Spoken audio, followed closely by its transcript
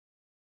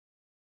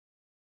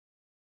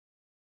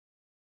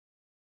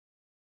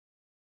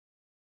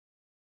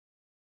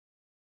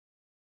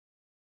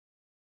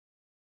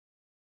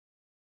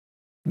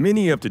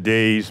Many of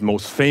today's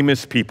most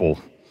famous people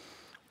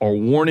are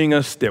warning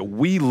us that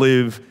we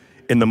live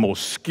in the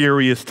most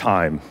scariest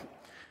time,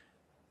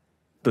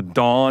 the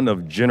dawn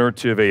of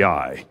generative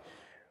AI,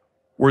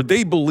 where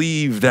they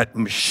believe that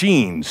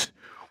machines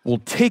will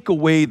take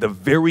away the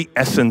very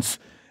essence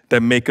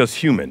that make us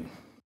human,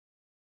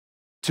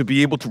 to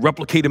be able to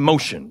replicate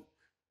emotion,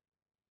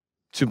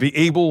 to be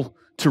able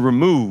to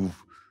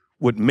remove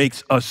what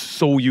makes us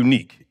so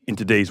unique in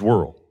today's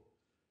world.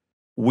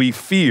 We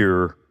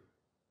fear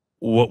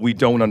what we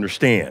don't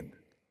understand.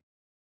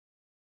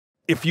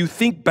 If you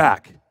think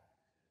back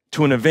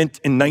to an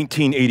event in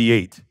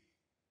 1988,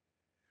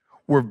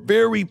 where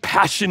very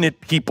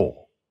passionate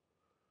people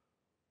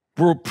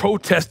were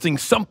protesting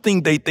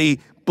something that they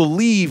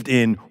believed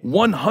in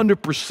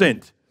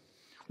 100%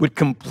 would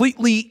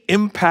completely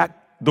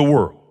impact the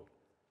world.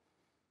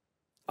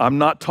 I'm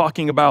not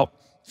talking about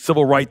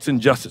civil rights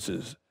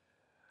injustices.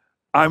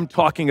 I'm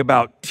talking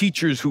about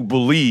teachers who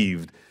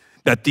believed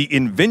that the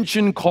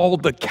invention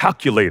called the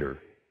calculator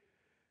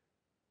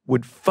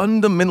would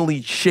fundamentally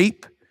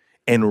shape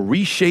and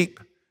reshape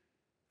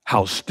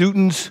how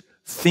students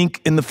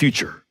think in the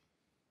future.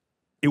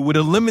 It would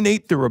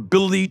eliminate their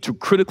ability to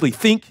critically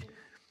think,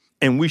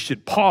 and we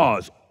should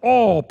pause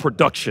all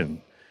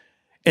production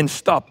and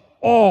stop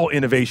all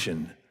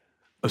innovation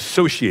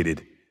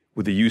associated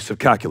with the use of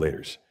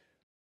calculators.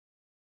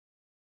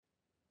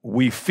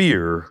 We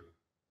fear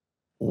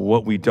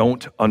what we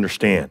don't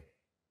understand.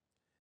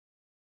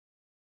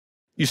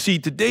 You see,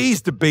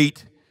 today's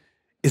debate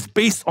is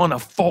based on a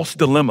false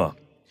dilemma.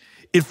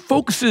 It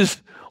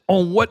focuses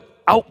on what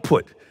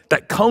output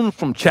that comes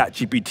from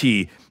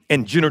ChatGPT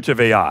and generative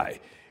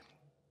AI.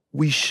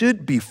 We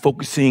should be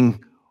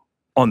focusing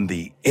on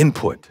the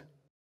input.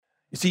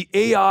 You see,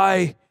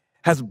 AI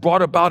has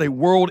brought about a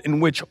world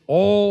in which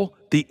all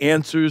the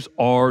answers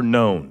are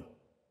known.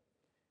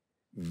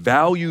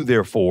 Value,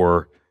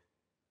 therefore,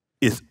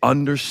 is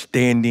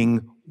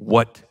understanding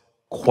what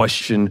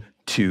question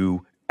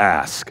to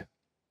ask.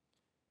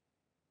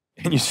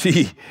 And you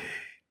see,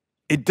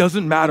 it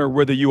doesn't matter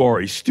whether you are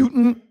a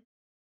student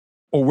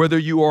or whether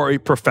you are a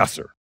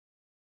professor,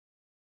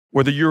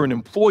 whether you're an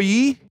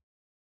employee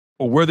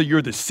or whether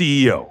you're the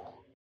CEO,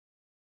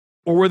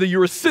 or whether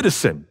you're a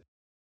citizen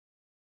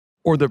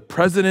or the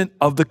president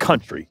of the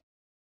country.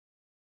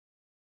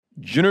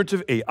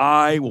 Generative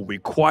AI will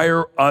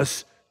require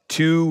us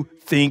to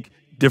think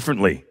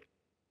differently.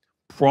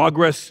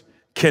 Progress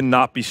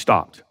cannot be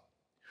stopped.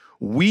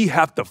 We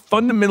have to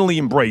fundamentally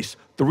embrace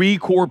 3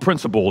 core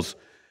principles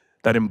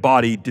that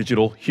embody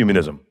digital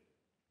humanism.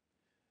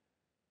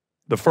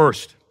 The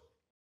first,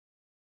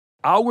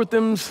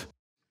 algorithms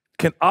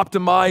can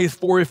optimize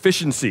for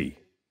efficiency,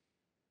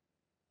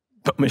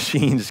 but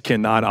machines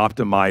cannot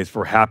optimize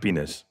for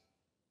happiness.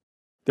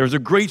 There's a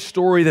great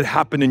story that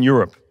happened in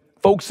Europe.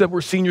 Folks that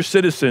were senior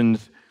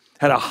citizens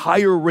had a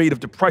higher rate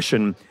of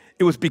depression.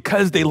 It was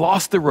because they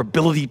lost their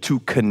ability to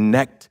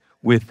connect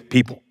with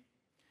people.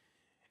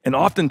 And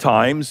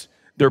oftentimes,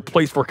 their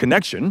place for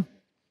connection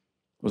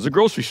was a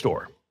grocery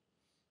store.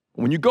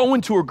 When you go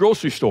into a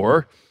grocery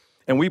store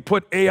and we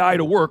put AI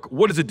to work,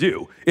 what does it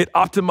do? It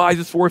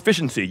optimizes for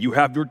efficiency. You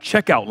have your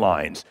checkout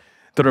lines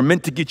that are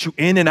meant to get you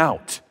in and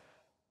out.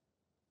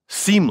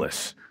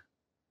 Seamless,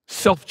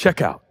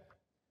 self-checkout.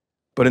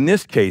 But in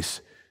this case,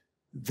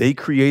 they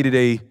created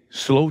a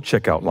slow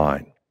checkout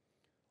line,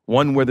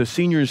 one where the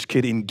seniors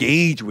could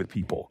engage with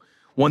people,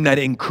 one that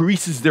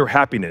increases their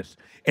happiness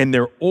and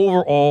their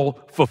overall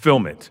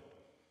fulfillment.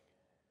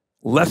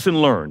 Lesson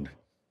learned: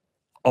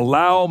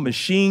 allow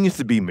machines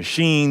to be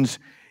machines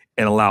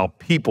and allow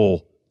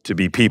people to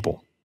be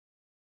people.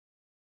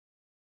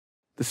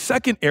 The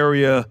second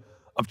area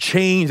of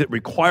change that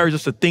requires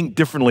us to think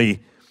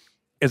differently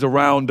is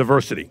around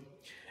diversity.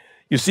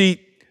 You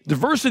see,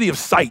 diversity of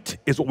sight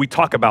is what we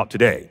talk about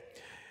today,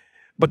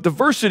 but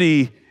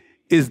diversity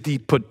is the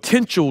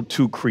potential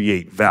to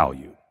create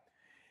value.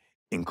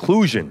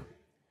 Inclusion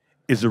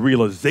is the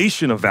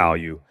realization of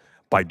value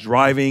by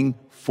driving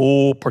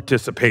full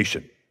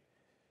participation.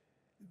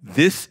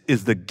 This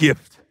is the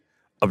gift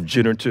of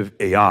generative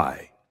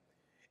AI.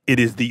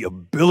 It is the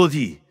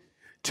ability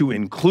to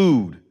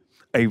include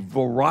a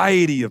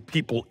variety of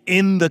people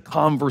in the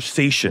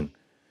conversation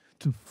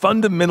to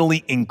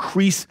fundamentally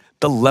increase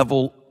the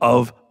level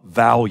of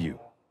value.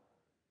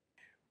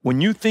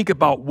 When you think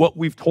about what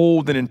we've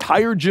told an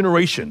entire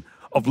generation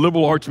of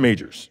liberal arts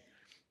majors,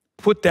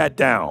 put that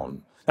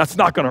down. That's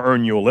not going to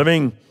earn you a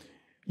living.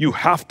 You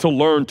have to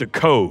learn to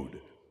code.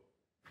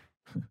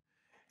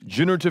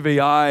 Generative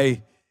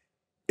AI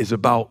is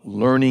about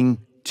learning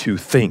to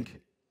think.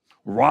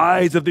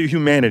 Rise of the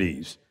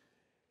humanities.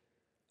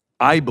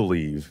 I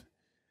believe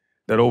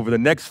that over the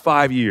next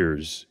 5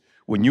 years,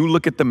 when you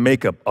look at the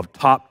makeup of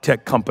top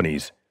tech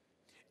companies,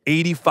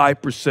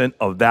 85%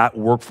 of that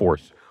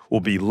workforce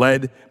will be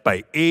led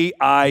by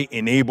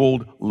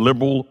AI-enabled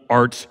liberal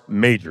arts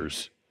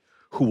majors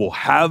who will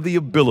have the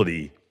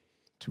ability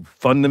to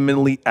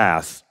fundamentally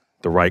ask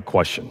the right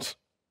questions.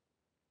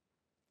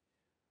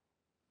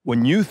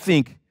 When you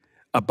think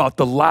about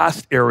the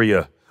last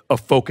area of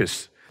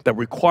focus that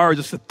requires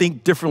us to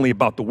think differently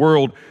about the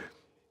world,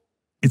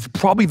 it's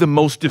probably the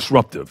most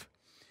disruptive.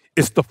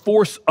 It's the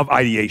force of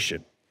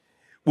ideation.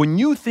 When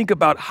you think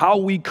about how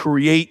we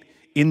create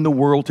in the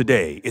world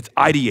today, it's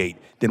ideate,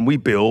 then we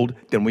build,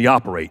 then we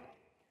operate.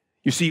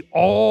 You see,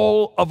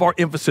 all of our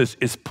emphasis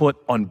is put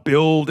on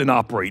build and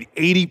operate,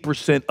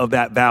 80% of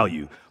that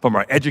value, from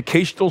our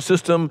educational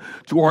system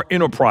to our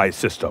enterprise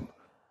system.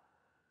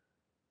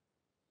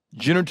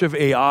 Generative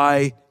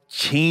AI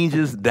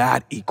changes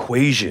that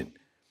equation.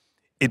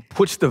 It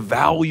puts the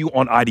value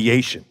on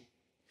ideation.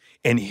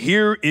 And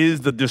here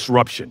is the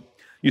disruption.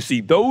 You see,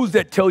 those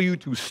that tell you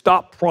to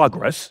stop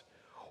progress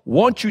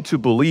want you to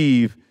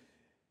believe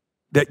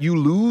that you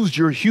lose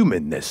your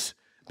humanness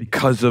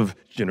because of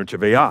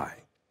generative AI.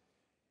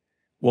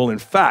 Well, in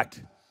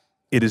fact,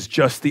 it is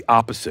just the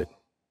opposite.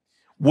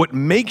 What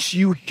makes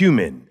you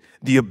human,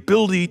 the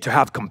ability to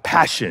have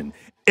compassion,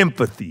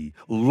 empathy,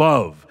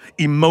 love,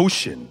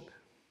 emotion,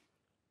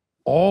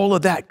 all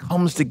of that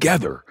comes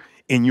together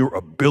in your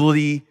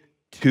ability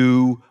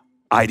to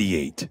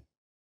ideate.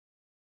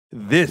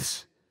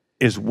 This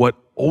is what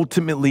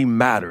ultimately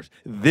matters.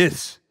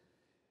 This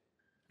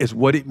is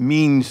what it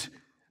means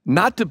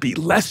not to be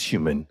less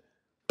human,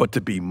 but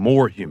to be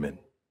more human.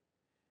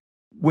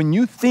 When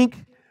you think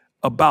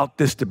about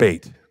this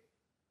debate,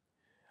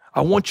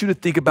 I want you to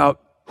think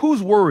about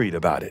who's worried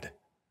about it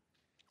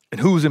and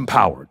who's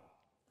empowered.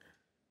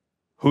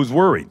 Who's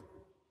worried?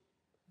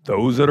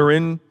 Those that are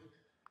in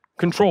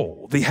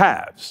control, the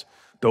haves,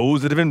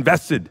 those that have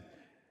invested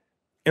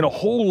in a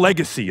whole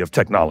legacy of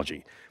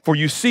technology. For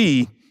you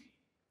see,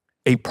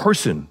 a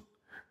person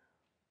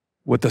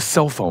with a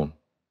cell phone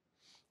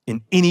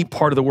in any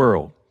part of the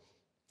world,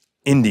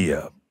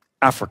 India,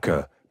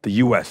 Africa, the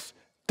US,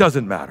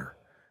 doesn't matter.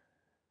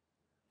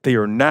 They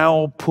are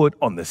now put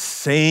on the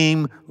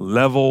same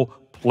level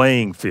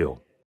playing field.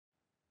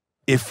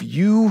 If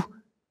you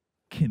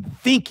can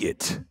think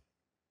it,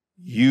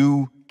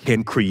 you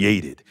can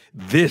create it.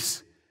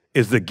 This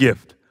is the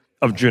gift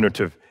of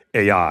generative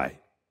AI.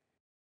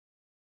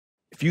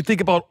 If you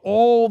think about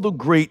all the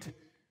great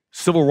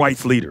civil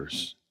rights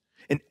leaders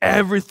and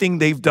everything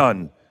they've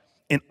done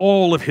in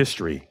all of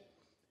history,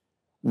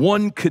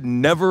 one could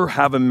never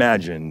have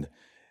imagined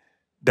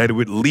that it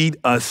would lead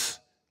us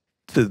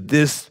to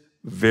this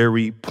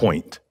very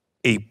point,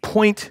 a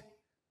point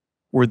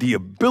where the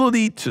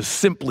ability to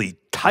simply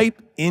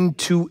type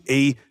into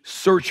a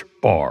search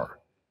bar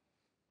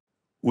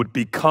would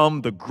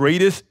become the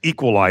greatest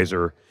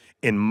equalizer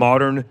in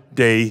modern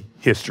day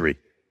history.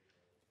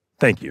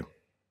 Thank you.